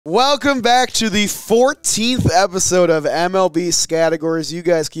Welcome back to the 14th episode of MLB Scattergories. You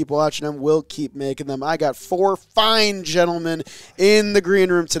guys keep watching them. We'll keep making them. I got four fine gentlemen in the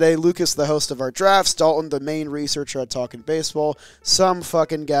green room today. Lucas, the host of our drafts. Dalton, the main researcher at Talking Baseball. Some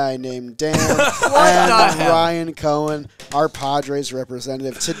fucking guy named Dan. And Ryan Cohen, our Padres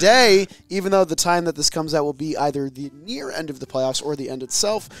representative. Today, even though the time that this comes out will be either the near end of the playoffs or the end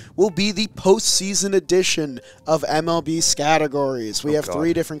itself, will be the postseason edition of MLB Scattergories. We have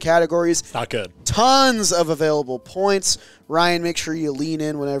three different categories. Not good. Tons of available points. Ryan, make sure you lean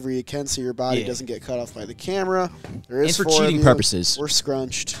in whenever you can so your body doesn't get cut off by the camera. There is and for cheating purposes. We're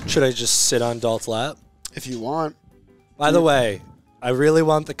scrunched. Should I just sit on Dalt's lap? If you want. By the way, I really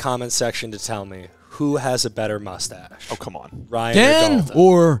want the comment section to tell me who has a better mustache. Oh, come on. Ryan Dan or Dalton?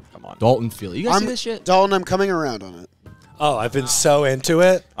 or Come on. Dalton Philly. You guys see this shit? Dalton, I'm coming around on it. Oh, I've been so into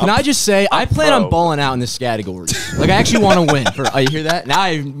it. Can I just say, I plan on pro. balling out in this category. Like, I actually want to win. Oh, you hear that? Now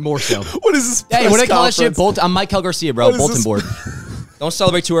I more so. What is this? Hey, what do they call that shit? conference? I'm Michael Garcia, bro. What is Bulletin this? board. Don't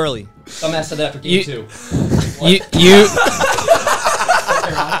celebrate too early. Dumbass said that after game two.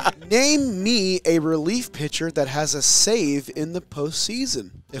 Name me a relief pitcher that has a save in the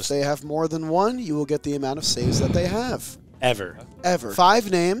postseason. If they have more than one, you will get the amount of saves that they have. Ever.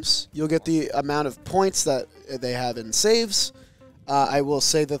 5 names, you'll get the amount of points that they have in saves. I will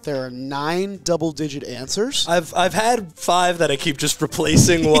say that there are 9 double-digit answers. I've had 5 that I keep just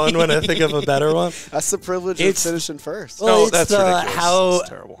replacing one when I think of a better one. That's the privilege of finishing first. Well, No, it's that's the ridiculous. how- That's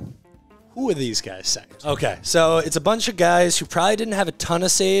terrible. Who are these guys saying? Okay, so it's a bunch of guys who probably didn't have a ton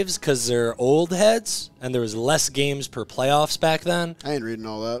of saves because they're old heads, and there was less games per playoffs back then. I ain't reading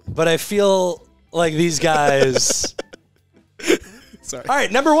all that. But I feel like these guys... Sorry. All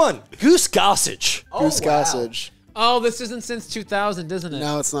right, number 1, Goose Gossage. Goose Gossage. Oh, this isn't since 2000, isn't it?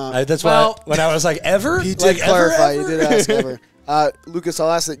 No, it's not. That's Well- why when I was like, ever? He did Like, clarify. ever? He did ask ever. Lucas,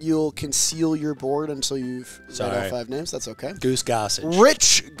 I'll ask that you'll conceal your board until you've read all 5 names. That's okay. Goose Gossage.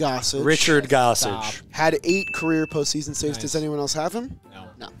 Rich Gossage. Richard Gossage. Had 8 career postseason saves. Nice. Does anyone else have him?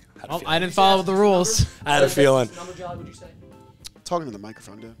 No. Oh, I didn't follow the rules. I had a feeling. Number job, would you say? Talking to the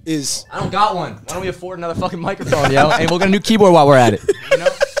microphone, dude. Is I don't got one. Why don't we afford another fucking microphone, yo? And we'll get a new keyboard while we're at it. You know?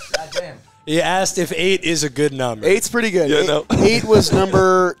 Goddamn. he asked if 8 is a good number. 8's pretty good. Yeah, eight, no. 8 was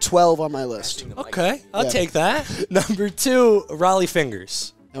number 12 on my list. Okay, I'll Yeah. take that. Number 2, Raleigh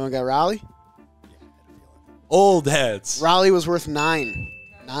Fingers. Anyone got Raleigh? Old heads. Raleigh was worth 9.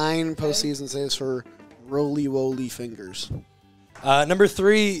 9 postseason saves for roly-woly fingers. Number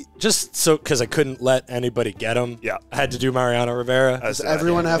 3, just so because I couldn't let anybody get him. Yeah. I had to do Mariano Rivera. Does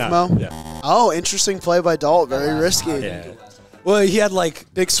everyone have No. Mo? Yeah. Oh, interesting play by Dalt. Very risky. Yeah. Well, he had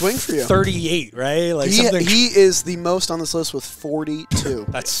like Big swing for you. 38, right? Like something. He is the most on this list with 42.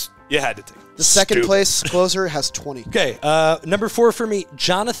 That's you had to take. The second Stupid. place closer has 20. Okay, number 4 for me,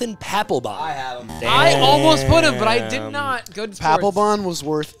 Jonathan Papelbon. I have him. I almost put him, but I did not. Good sports. Papelbon was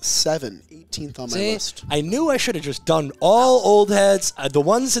worth 7. 18th on my See, list. I knew I should have just done all old heads. The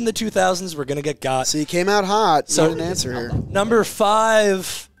ones in the 2000s were gonna get got. So you came out hot. So- You didn't answer here. Number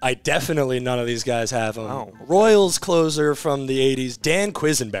 5, I definitely none of these guys have him. Oh. Royals closer from the 80s, Dan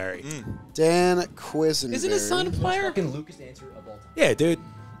Quisenberry. Dan Quisenberry. Isn't his son a player? Fucking Lucas answer of all time. Yeah, dude.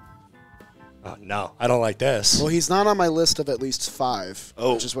 Oh, no, I don't like this. Well, he's not on my list of at least 5,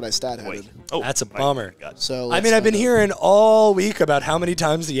 Oh. which is what I stat-headed. Wait. Oh, That's a my bummer. God. So I let's mean, I've been find out. hearing all week about how many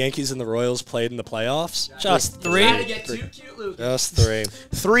times the Yankees and the Royals played in the playoffs. Just 3. Trying to get too cute, Lucas. Just 3.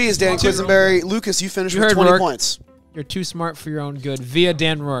 3 is Dan Quisenberry. Lucas, you finished You with heard 20 Rourke. points. You're too smart for your own good. Via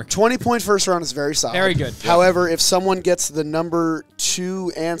Dan Rourke. 20-point first round is very solid. Very good. However, if someone gets the number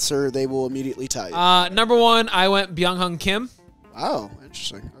 2 answer, they will immediately tie you. Number 1, I went Byung-Hun Kim. Wow,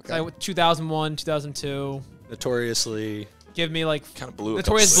 interesting. I Okay. went 2001, 2002. Notoriously Give me like Kind of blew.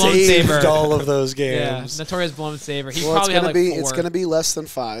 Notorious a couple blown saved saver. all of those Yeah, games. notorious blown saver. He Well, it's probably had gonna like be 4. it's gonna be less than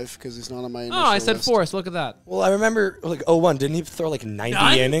 5 because he's not on my. Oh, I initial said list. 4. So look at that. Well, I remember like 01. Didn't he throw like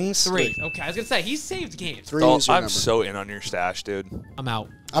 90 innings? 3. Okay, I was gonna say he saved games. 3 Oh, is your I'm number. so in on your stash, dude. I'm out.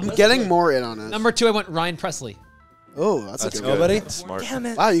 I'm getting more in on it. Number 2, I went Ryan Presley. Oh, that's a That's good good. one. Nobody? That's smart. Damn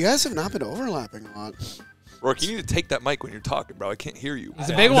it. Wow, you guys have not been overlapping a lot. Rourke, you need to take that mic when you're talking, bro. I can't hear you. He's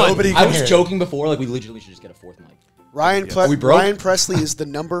a big one. Nobody I can was hear. joking before, like we literally should just get a 4th mic. Ryan, Are we broke? Ryan Presley is the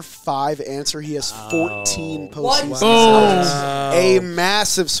number 5 answer. He has 14 postseason What? Boom. saves. A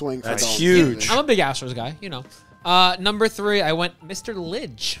massive swing for That's Dalton. huge. I'm a big Astros guy, you know. Number 3, I went Mr.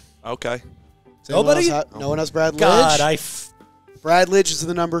 Lidge. Okay. Does anyone Nobody? else no one has Brad Lidge. God, Brad Lidge is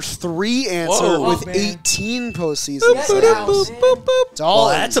the number 3 answer Whoa. with man. 18 postseason saves. well,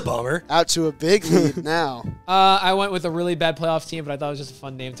 Dalton that's a bummer. out to a big lead now. I went with a really bad playoff team, but I thought it was just a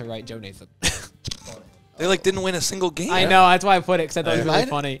fun name to write Joe Nathan. They like didn't win a single game. I know. That's why I put it because I thought it was really Right?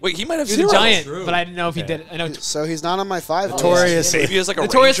 funny. Wait, he might have He was a zero. giant, but I didn't know if he did it. I know. So he's not on my 5 list. Notorious. Maybe he was like a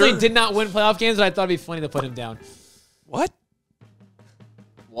Notoriously Ranger. did not win playoff games, but I thought it'd be funny to put him down. What?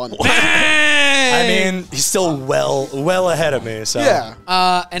 1. I mean, he's still well ahead of me. So Yeah.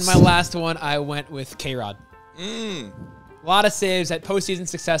 And my last one, I went with K-Rod. Mm. A lot of saves at postseason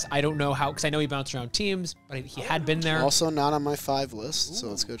success. I don't know how, because I know he bounced around teams, but he had been there. Also not on my 5 list, so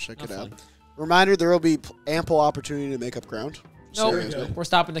let's go check not it out. fun. Reminder, there will be ample opportunity to make up ground. No, Seriously. we're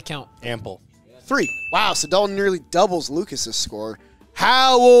stopping the count. ample. 3. Wow, so Dalton nearly doubles Lucas's score.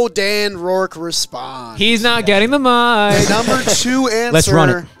 How will Dan Rourke respond? He's not getting the mic. Number 2 answer Let's run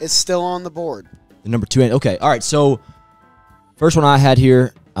it. is still on the board. The number 2. Okay. All right. So first one I had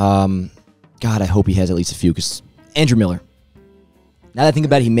here. God, I hope he has at least a few because Andrew Miller. Now that I think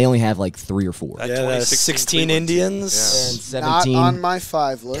about it, he may only have like 3 or 4. That Yeah, the 16 Cleveland team. Indians. And Not 17. on my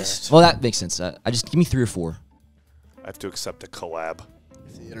 5 list. Well, that makes sense. I just give me 3 or 4. I have to accept a collab.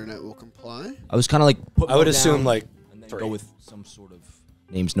 If the internet will comply. I was kind of like. I would assume like and then 3. go with some sort of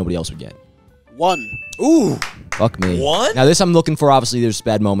names nobody else would get. 1. Ooh. Fuck me. One? Now this I'm looking for. Obviously, there's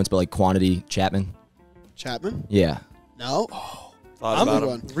bad moments, but like quantity, Chapman. Chapman? Yeah. No. Thought I'm about Good him.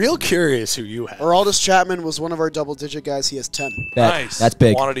 one. real curious who you have. Aroldis Chapman was one of our double-digit guys. He has 10. Nice. That's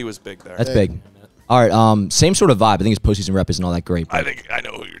big. Quantity was big there. That's big. All right. Same sort of vibe. I think his postseason rep isn't all that great. I But think I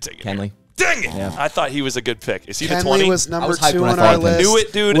know who you're taking. Kenley. Dang it! Yeah. I thought he was a good pick. Is he the Kenley 20? was number was hyped 2 when I on thought our of him. list. Knew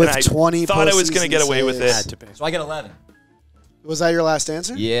it, dude, With and I 20 thought I was going to get away with postseason it. saves. So I get 11. Was that your last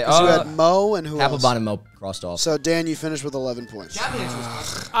answer? Yeah, 'Cause you had Mo and who else? Applebaum and Mo crossed off. So, Dan, you finished with 11 points.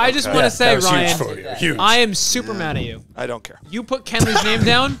 I just Okay. want Yeah, to say, that was Ryan, huge for you. Huge. I am super mad at you. I don't care. You put Kenley's name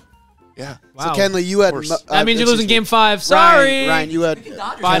down. Yeah. Wow. So, Kenley, you had... course. That means you're losing excuse me. Game 5. Sorry. Ryan, you had...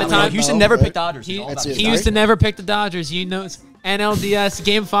 By the time Houston Mo, never right? picked Dodgers. He, It's all about That's he it. used to never pick the Dodgers. You know, NLDS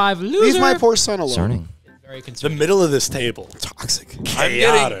Game 5 loser. Leave my poor son alone. concerning. Very The concerning. middle of this table. Toxic.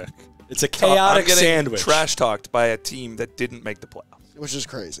 Chaotic. It's a I'm chaotic getting sandwich. trash talked by a team that didn't make the playoffs. Which is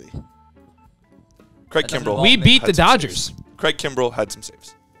crazy. Craig doesn't Kimbrell. We beat the had some Dodgers. saves. Craig Kimbrell had some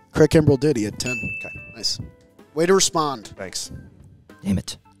saves. Craig Kimbrell did. He had 10. Okay. Nice. Way to respond. Thanks. Damn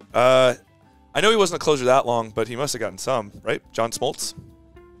it. I know he wasn't a closer that long, but he must have gotten some, right? John Smoltz.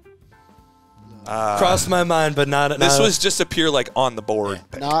 Crossed my mind, but not. This not- was just a pure like on the board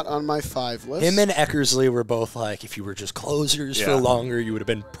pick. Not on my 5 list. him and Eckersley were both like, if you were just closers Yeah. for longer, you would have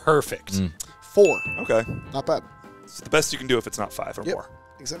been perfect. 4. Okay. Not bad. It's the best you can do if it's not 5 or Yep. more.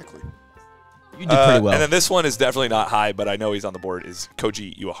 Exactly. You did pretty well. And then this one is definitely not high, but I know he's on the board, is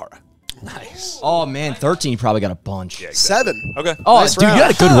Koji Uehara. Nice. Oh, man. 13, you probably got a bunch. Yeah, exactly. 7. Okay. Oh, Nice dude, you round.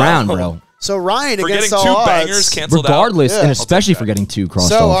 had a good round, bro. So, Ryan, For against getting all two odds, bangers canceled Regardless, Yeah. and I'll especially take for that. getting 2 crossed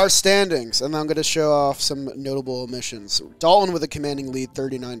So off. our standings, and I'm going to show off some notable omissions. Dalton with a commanding lead,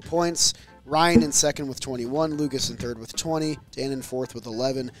 39 points. Ryan in second with 21. Lucas in third with 20. Dan in fourth with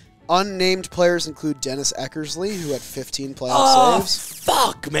 11. Unnamed players include Dennis Eckersley, who had 15 playoff Oh, saves.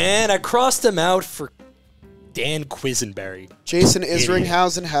 fuck, man. I crossed him out for Dan Quisenberry. Jason Idiot.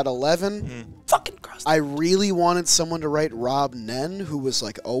 Isringhausen had 11. Fucking crossed I really wanted someone to write Rob Nen, who was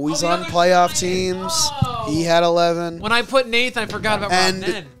like always on playoff teams. He had 11. When I put Nathan, I forgot about Rob And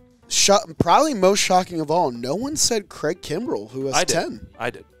Nen. Probably most shocking of all, no one said Craig Kimbrell, who has I did. 10. I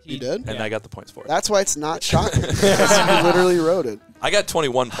did. You did? And I got the points for it. That's why it's not shocking. Because you literally wrote it. I got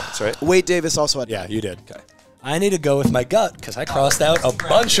 21 points, right? Wade Davis also had Yeah, 9. you did. Okay. I need to go with my gut because I crossed out a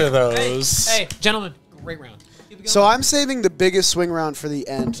bunch of those. Hey, gentlemen, great round. Keep it going. So I'm saving the biggest swing round for the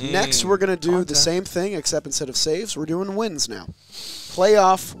end. Next, we're going to do the same thing, except instead of saves, we're doing wins now.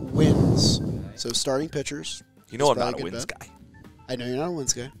 Playoff wins. So starting pitchers. You know I'm That's not a probably a wins good guy. I know you're not a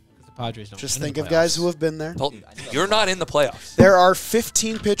wins guy. the Padres don't. Just win think the of guys playoffs. who have been there. Dalton, you're not in the playoffs. There are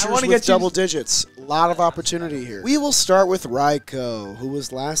 15 pitchers wanna with get you- double digits. A lot of opportunity here. We will start with Ryko, who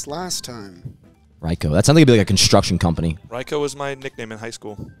was last time. Ryko. That sounds like it'd be like a construction company. Ryko was my nickname in high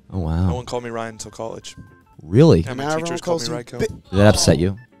school. Oh, No wow. one called me Ryan until college. Really? Yeah, Did my Now everyone teachers called calls me him Ryko. that upset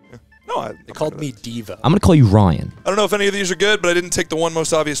you? No, They called me Diva. I'm going to call you Ryan. I don't know if any of these are good, but I didn't take the one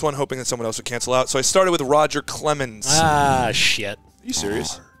most obvious one, hoping that someone else would cancel out. So I started with Roger Clemens. Ah, shit. Are you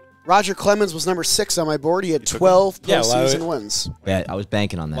serious? Roger Clemens was number 6 on my board. He had took 12 Yeah, why postseason would- wins. Bet. I was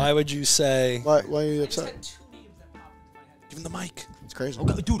banking on that. Why would you say? Why are you upset? Give him the mic. It's crazy.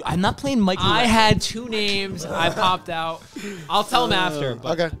 Okay, dude, I'm not playing Mike. I had 2 names. I popped out. I'll tell him after.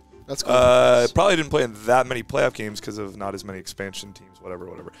 But Okay, that's cool. Probably didn't play in that many playoff games because of not as many expansion teams, whatever.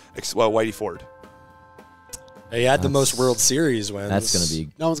 Well, Whitey Ford. He had the most World Series wins. That's going to be.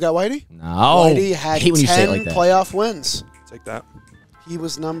 No one's got Whitey? No. Whitey had I hate when you say 10 it like that. playoff wins. Take that. He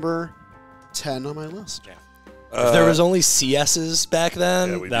was number 10 on my list. If there was only CSs back then,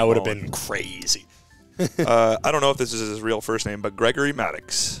 Yeah, we'd that be would have balling. been crazy. I don't know if this is his real first name, but Gregory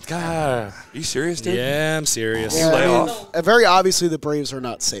Maddox. God. Are you serious, dude? Yeah, I'm serious. Yeah, Lay I mean, off. very obviously the Braves are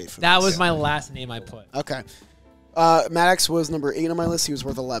not safe. That was my last name I put. Okay. Maddox was number 8 on my list. He was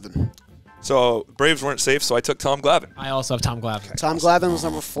worth 11. So Braves weren't safe, so I took Tom Glavine. I also have Tom Glavine. Tom Glavine was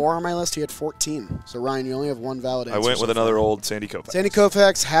number 4 on my list. He had 14. So, Ryan, you only have one valid answer. I went with so another far. old Sandy Koufax. Sandy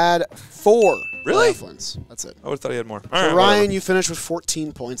Koufax had 4 Really? playoff wins. That's it. I would have thought he had more. All So, right, Ryan, whatever. you finished with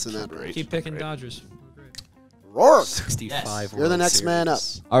 14 points in that race. Keep picking Dodgers. Rourke, 65. you're the next man up.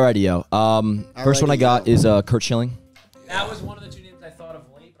 Alrighty, yo. First one I got is Kurt Schilling. That was one of the 2 names I thought of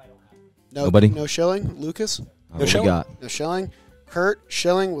late, but I don't have it. Nobody? No Schilling? Lucas? What Schilling? we got? No Schilling? Kurt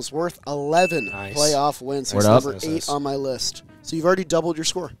Schilling was worth 11 Nice. playoff wins. Word He's up. number Nice, 8 nice. on my list. So you've already doubled your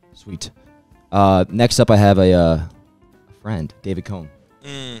score. Sweet. Next up, I have a friend, David Cohn.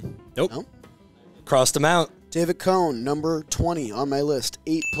 Nope. No? Crossed him out. David Cohn, number 20 on my list.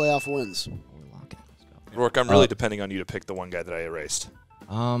 8 playoff wins. We're locking. Let's go. Rourke, I'm really depending on you to pick the one guy that I erased.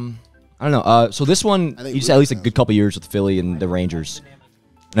 I don't know. So this one, I think he's at least a good couple years with Philly and the Rangers.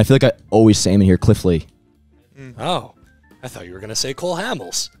 And I feel like I always say him in here, Cliff Lee. Oh. I thought you were going to say Cole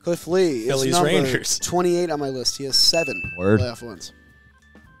Hamels. Cliff Lee is Phillies, number Rangers. 28 on my list. He has 7 Word. playoff wins.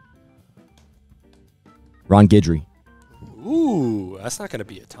 Ron Guidry. Ooh, that's not going to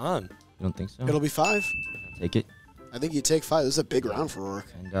be a ton. You don't think so? It'll be 5. Take it. I think you take 5. This is a big round for Rourke.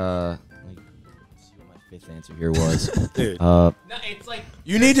 And let me see what my 5th answer here was. Dude. No, it's like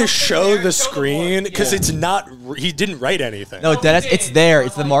You need to something show there, the show the screen board. because Yeah. it's not. He didn't write anything. No, Dennis, it's there.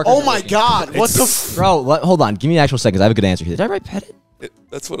 It's the marker. Oh my God! What the? Bro, hold on. Give me the actual seconds. I have a good answer here. Did I write Pettit?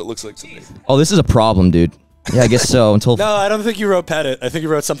 That's what it looks like to me. Oh, this is a problem, dude. Yeah, I guess so. Until No, I don't think you wrote Pettit. I think you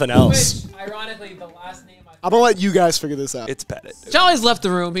wrote something else. Which, ironically, the last name I I'm gonna let you guys figure this out. It's Pettit. Charlie's left the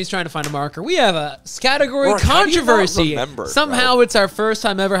room. He's trying to find a marker. We have a Scattergory Rourke, how do you not controversy. remember, Somehow it's our first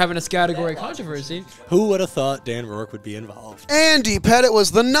time ever having a Scattergory controversy. Who would have thought Dan Rourke would be involved? Andy Pettit was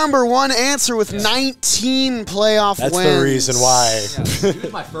the number 1 answer with 19 playoff That's wins. the reason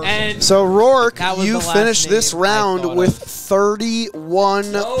why. And So Rourke, That was you the last finished this name I round thought with of.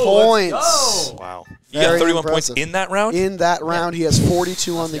 31 points. Wow. He Very got 31 impressive. points in that round? In that round, he has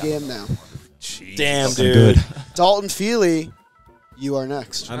 42 on the game now. Jeez. Damn, dude. good. Dalton Feely, you are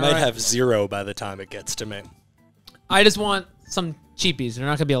next. I might have 0 by the time it gets to me. I just want some cheapies. They're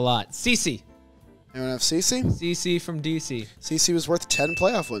not going to be a lot. CC. Anyone have CC? CC from DC. CC was worth 10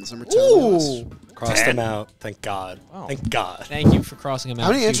 playoff wins. Number 10 on the list. Crossed him out. Thank God. Thank God. Thank you for crossing him out. How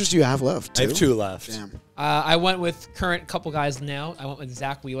many Huge. answers do you have left? I have 2 left. Damn. I went with current couple guys now. I went with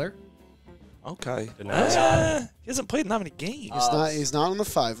Zach Wheeler. Okay. Nice. He hasn't played in that many games. He's not on the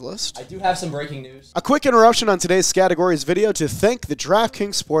 5 list. I do have some breaking news. A quick interruption on today's Scattergories video to thank the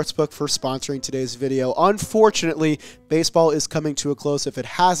DraftKings Sportsbook for sponsoring today's video. Unfortunately, baseball is coming to a close. If it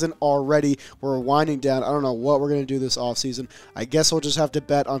hasn't already, we're winding down. I don't know what we're going to do this offseason. I guess we'll just have to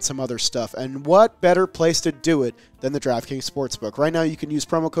bet on some other stuff. And what better place to do it than the DraftKings Sportsbook? Right now, you can use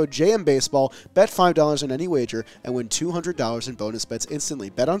promo code JMBaseball, bet $5 on any wager, and win $200 in bonus bets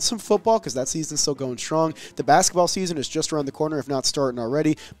instantly. Bet on some football because that season's still going strong. The basketball season is just around the corner, if not starting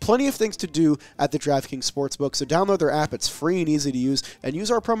already. Plenty of things to do at the DraftKings Sportsbook, so download their app. It's free and easy to use, and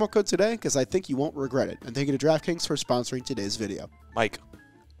use our promo code today because I think you won't regret it. And thank you to DraftKings for sponsoring today's video. Mike.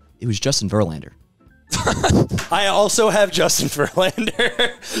 It was Justin Verlander. I also have Justin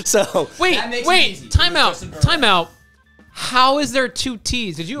Verlander. So Wait, That makes it wait. easy. Timeout. Timeout. How is there 2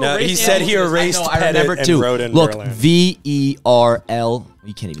 T's? Did you no, erase he said he Andrew? erased I Pettit remember and too. wrote in Look, Verlander. VERL.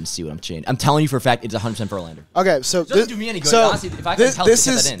 You can't even see what I'm changing. I'm telling you for a fact, it's 100% Verlander. Okay, so Doesn't do me any good. Honestly, if I can tell, this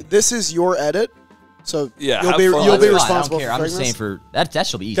get is that in. this is your edit. So Yeah, you'll have be fun. you'll be That's fine, responsible I don't care. for I'm just figuring saying this. for that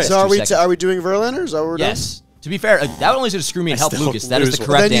should be easy. So are we doing Verlander? Is that what we're doing? Yes. To be fair, that would only just screw me and help still Lucas. That is lose the one.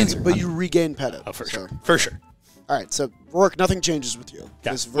 correct Then answer. but you regain Pettit. Oh, for so. sure. For sure. All right, so Rourke, nothing changes with you.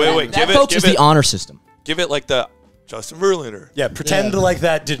 Yeah. This Wait, Verlander- that, give folks, is it- the honor system. Give it like the Justin Verlander. Yeah, pretend Yeah. like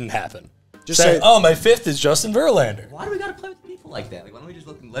that didn't happen. Just Say, say, oh, my 5th is Justin Verlander. Why do we gotta play with people like that? Like, why don't we just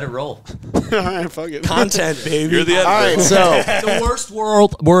let it roll? all right, fuck it. Content, baby. You're the editor. All right, so The worst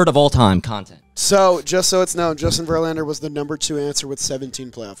word of all time, content. just so it's known, Justin Verlander was the number 2 answer with 17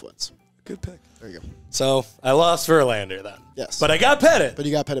 playoff wins. Good pick. There you go. So I lost Verlander then. Yes. But I got Pettit. But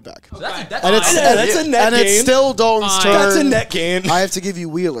you got Pettit back. So that's And it's, Yeah, that's a net and it's gain. still Dalton's Fine. turn. That's a net gain. I have to give you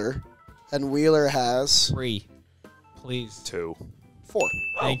Wheeler, and Wheeler has 3. Please. 2. 4.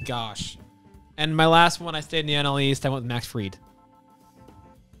 Thank gosh. And my last one, I stayed in the NL East. I went with Max Fried.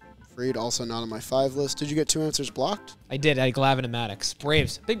 Freed also not on my 5 list. Did you get 2 answers blocked? I did. I had Glavine and Maddox.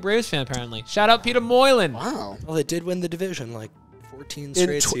 Braves. Big Braves fan, apparently. Shout out Peter Moylan. Wow. Well, they did win the division like 14 In,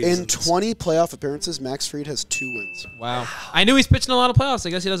 straight seasons. in 20 playoff appearances, Max Fried has 2 wins. Wow. I knew he's pitching a lot of playoffs. I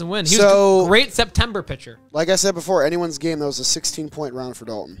guess he doesn't win. He So- was a great September pitcher. Like I said before, anyone's game, that was a 16-point round for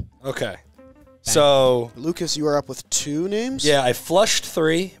Dalton. Okay. So, Lucas, you are up with 2 names? yeah, I flushed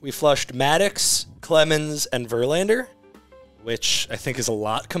 3. We flushed Maddox, Clemens, and Verlander, which I think is a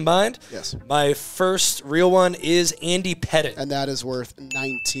lot combined. Yes. My first real one is Andy Pettitte. And that is worth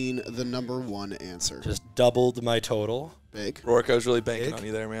 19, the number 1 answer. Just doubled my total. Big. Rourke, I was really banking on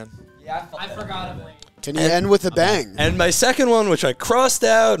you there, man. I forgot him. Can you end with a bang? And my second one, which I crossed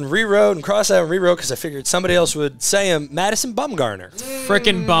out and rewrote and crossed out and rewrote because I figured somebody else would say him, Madison Bumgarner.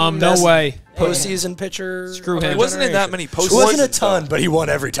 Frickin' bum. No Best way. Postseason pitcher. Screw of our him. He wasn't in that generation. many He postseasons. wasn't a ton, but he won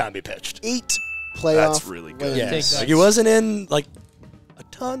every time he pitched. 8 playoff That's really good. wins. Yeah, Take that. like he wasn't in like a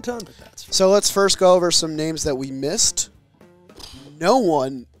ton, but that's So let's first go over some names that we missed. No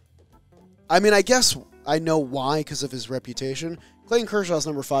one, I mean, I guess I know why because of his reputation. Clayton Kershaw's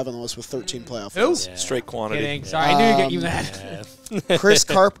number 5 on the list with 13 playoff Who? wins. Straight quantity. Kidding. Sorry, I knew you'd get you that.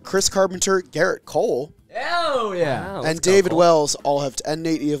 Chris Carpenter, Garrett Cole, Oh, yeah. Wow, and David Wells all have and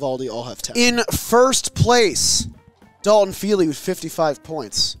Nate Eovaldi all have 10. In first place, Dalton Feely with 55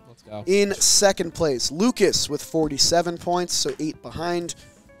 points. Let's go. In second place, Lucas with 47 points, so 8 behind.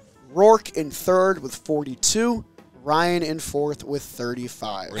 Rourke in third with 42. Ryan in fourth with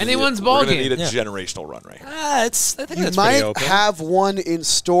 35. Anyone's We're ball gonna need game. a generational run right here. I think You that's might pretty open. have one in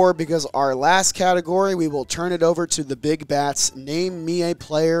store because our last category, we will turn it over to the big bats. Name me a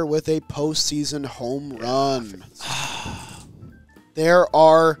player with a postseason home run. There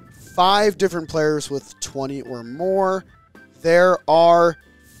are 5 different players with 20 or more. There are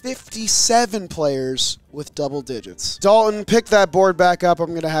 57 players with double digits. Dalton, pick that board back up.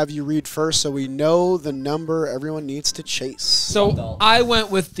 I'm going to have you read first so we know the number everyone needs to chase. So I went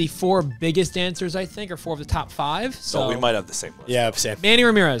with the 4 biggest answers, I think, or 4 of the top 5. So we might have the same list. Yeah, same. Manny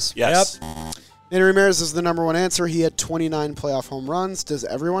Ramirez. Yes. Manny Ramirez is the number 1 answer. He had 29 playoff home runs. Does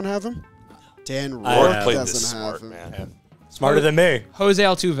everyone have him? Dan Rourke Rourke played doesn't this have smart, him. man. Smarter than me. Jose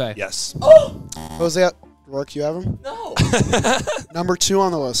Altuve. Yes. Jose Rourke, you have him? No. Number 2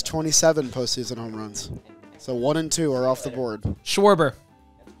 on the list, 27 postseason home runs. So 1 and 2 are off the board. Schwarber.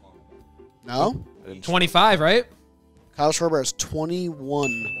 No? 25, right? Kyle Schwarber has 21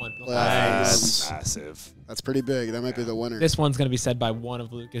 playoff home That's runs. massive. That's pretty big. That might be the winner. This one's going to be said by one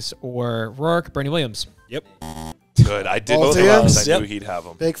of Lucas or Rourke. Bernie Williams. Yep. Good. I did Both both of you? of I Yep. knew he'd have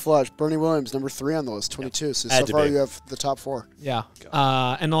them. Big flush. Bernie Williams, number 3 on the list, 22. So Had to far be. you have the top 4. Yeah.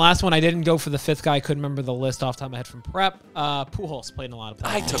 And the last one, I didn't go for the 5th guy. I couldn't remember the list off the top of my head from prep. Pujols played in a lot of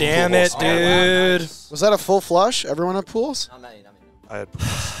playoffs. Damn it, dude. Was that a full flush? Everyone have Pools? I had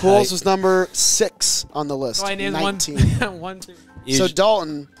Pools was number 6 on the list. So I named 19. one, two. So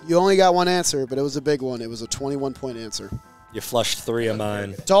Dalton, you only got 1 answer, but it was a big one. It was a 21-point answer. You flushed 3 of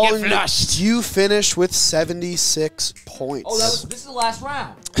mine. Dalton, flushed. you finished with 76 points. Oh, this is the last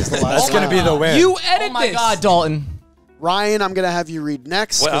round. That's going to be the win. You edit Oh, my this. God, Dalton. Ryan, I'm going to have you read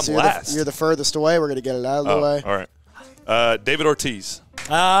next. Well, 'cause I'm you're, last. you're the furthest away. We're going to get it out of the way. all right. David Ortiz.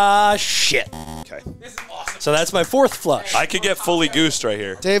 Ah, shit. Okay. So that's my 4th flush. I could get fully goosed right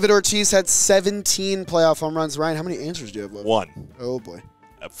here. David Ortiz had 17 playoff home runs. Ryan, how many answers do you have left? 1. Oh, boy.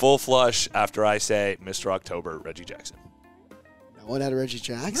 A full flush after I say Mr. October, Reggie Jackson. No one had Reggie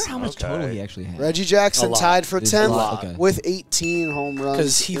I wonder Jackson. how much Okay. total he actually had. Reggie Jackson A lot. tied for It's a 10th lot, okay. with 18 home runs.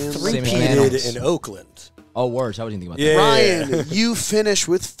 Because he in the three-peated playoffs. in Oakland. Oh, worse. I wasn't thinking about Yeah. Ryan, you finish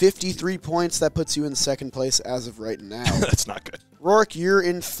with 53 points. That puts you in second place as of right now. That's not good. Rourke, you're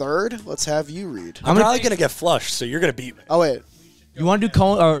in third. Let's have you read. I'm probably going to get flushed, so you're going to beat me. Oh, wait. that. You want to do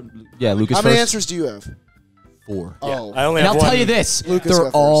Colin or yeah, Lucas How first? many answers do you have? 4. Oh. I only And have I'll one. tell you this: Lucas,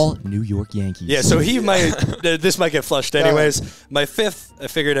 they're go all New York Yankees. Yeah, so he might. This might get flushed ahead. anyways. My 5th, I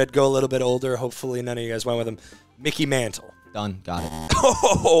figured I'd go a little bit older. Hopefully, none of you guys went with him. Mickey Mantle. Done. Got it.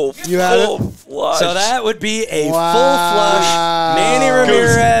 Oh, You had it? full flush. So that would be a Wow. full flush. Manny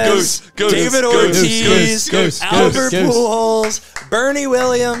Ramirez, Goose, David goose, Ortiz, goose, Albert goose. Pujols, Bernie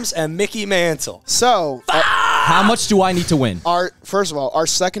Williams, and Mickey Mantle. So, How much do I need to win? first of all, our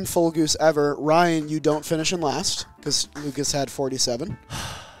second full goose ever. Ryan, you don't finish in last because Lucas had 47.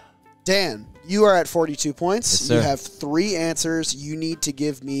 Dan, you are at 42 points. Yes, sir. You have 3 answers. You need to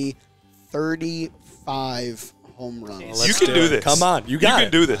give me 35 home runs. Let's You can do it. this. Come on, you got can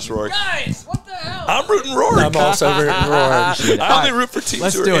it. do this, Rourke. Guys, what the hell? I'm rooting Rourke. I'm also rooting Rourke. I only root for teams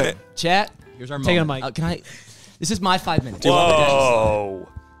Let's who are do in it. Chat. Here's our Take it, moment. Mike. Can I? This is my 5 minutes. Whoa.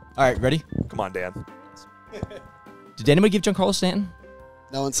 All right, ready? Come on, Dan. Did anybody give Giancarlo Stanton?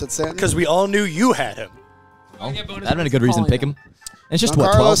 No one said Stanton? Because we all knew you had him. Oh, get bonus that'd been a good reason to calling pick him. And it's just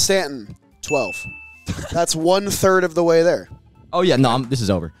what, Giancarlo 12? Stanton, 12. That's 1/3 of the way there. Oh yeah, no, this is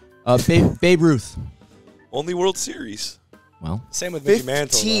over. Babe Ruth. Only World Series. Well, Same with Mickey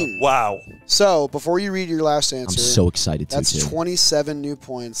Mantle. 15. Wow. So before you read your last answer, I'm so excited too. that's 27 new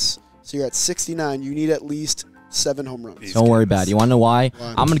points. So you're at 69. You need at least 7 home runs. Don't worry about it. You want to know why?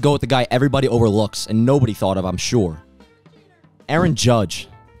 Why? I'm gonna go with the guy everybody overlooks and nobody thought of. I'm sure. Aaron Judge.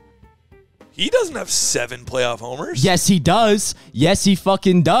 He doesn't have 7 playoff homers. Yes, he does. Yes, he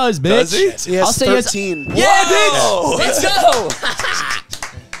fucking does, bitch. Does he? He has I'll say 13. Yeah, Whoa. bitch. Let's go.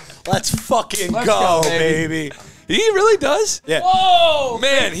 Let's fucking Let's go, go, baby. He really does. Yeah. Whoa!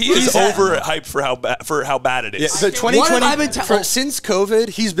 Man, he is overhyped for how bad it Yeah, is. so What have I 2020 been since COVID,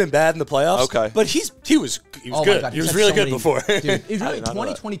 he's been bad in the playoffs. Okay. But he was Oh my good. God, He was had really so good many- before. Dude, it was really did not know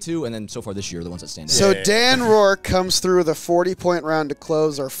that. 2022, and then so far this year, the ones that stand out. So Yeah. Dan Rourke comes through with a 40-point round to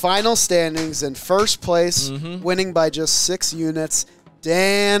close our final standings in first place, winning by just 6 units.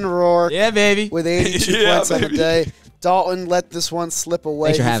 Dan Rourke Yeah, baby. with 82 Yeah, points on the baby. day. Dalton let this one slip away.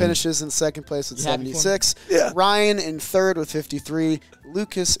 Thanks He for having me. finishes in second place with You happy for me? 76. Yeah. Ryan in third with 53.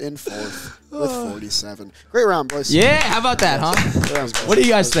 Lucas in fourth with 47. Great round, boys. Yeah, how about that, huh? Great round, boys. What do you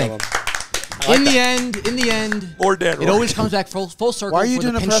guys think? In the end, Or Dan it Rourke. always comes back full circle. Why are you for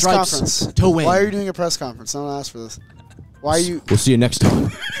doing the a press pinstripes conference? to win? Why are you doing a press conference? No one asked for this. Why are you? We'll see you next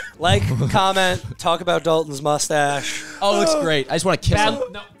time. Like, comment, talk about Dalton's mustache. Oh, it looks great. I just want to kiss Bad, him.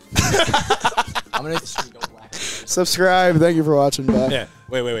 no. I'm gonna go black. Subscribe. Thank you for watching. Bye. Yeah.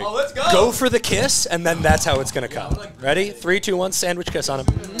 Wait. Oh, let's go. Go for the kiss, and then that's how it's going to come. Ready? 3, 2, 1, sandwich kiss on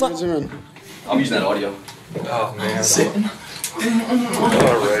him. Zoom in. I'm using that audio. Oh, man. Sitting. All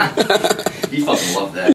right. He fucking loved that.